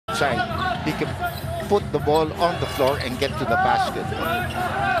outside, he can put the ball on the floor and get to the basket.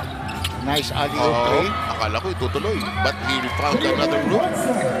 Nice alley-oop play. Akala ko itutuloy, but he found another loop.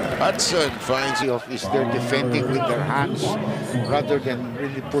 Hudson finds Is they're defending with their hands rather than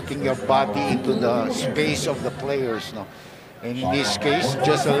really putting your body into the space of the players. No? And in this case,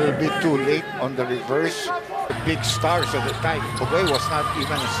 just a little bit too late on the reverse. The big stars at the time. Boy was not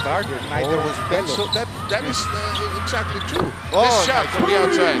even a starter. Neither was Bello. So that is exactly true. Oh, This shot from the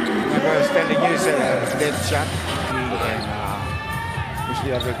outside. Remember I was telling you it's a dead shot. And who's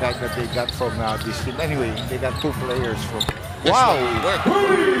the other guy that they got from this team? Anyway, they got two players from. Wow!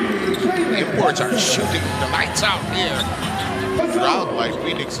 The imports are shooting the lights out here. Crowd by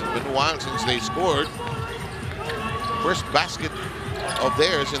Phoenix. It's been a while since they scored. First basket of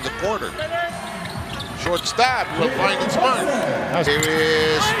theirs in the quarter. Short stab will find its mark. Here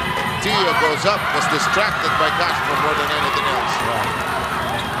is Tia goes up, was distracted by Castro more than anything else.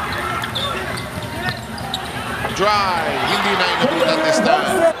 Dry, hindi na inabutan this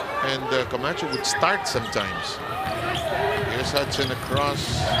time. And Camacho would start sometimes. Here's Hudson across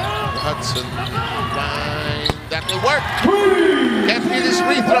the Hudson line. That will work. Can't hit his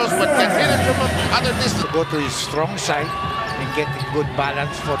free throws, but can hit it from other distance. Go to his strong side and get a good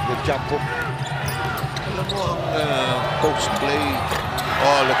balance for the jump hook. Alam mo ang post play.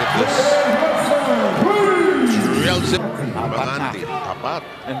 Oh, look at this. Real zip. Apat.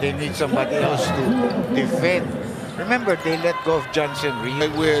 And they need somebody else to defend. Remember, they let go of Johnson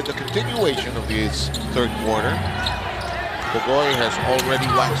Reed. With the continuation of his third quarter, Bogoy has already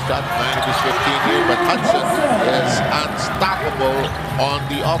waxed up 9 of his 15 here, but Hudson is unstoppable on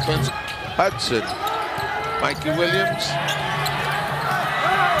the offense. Hudson, Mikey Williams,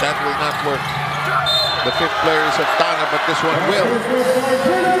 that will not work. The fifth player is Tana, but this one will.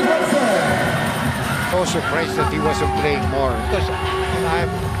 I was surprised that he wasn't playing more because I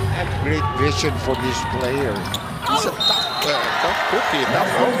have great vision for this player. He's a tough cookie,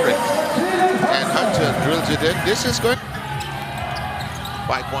 tough hombre. And Hudson drills it in. This is good.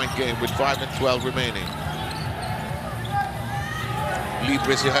 5-point game with 5 and 12 remaining.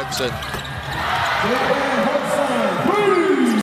 Libre si Hudson.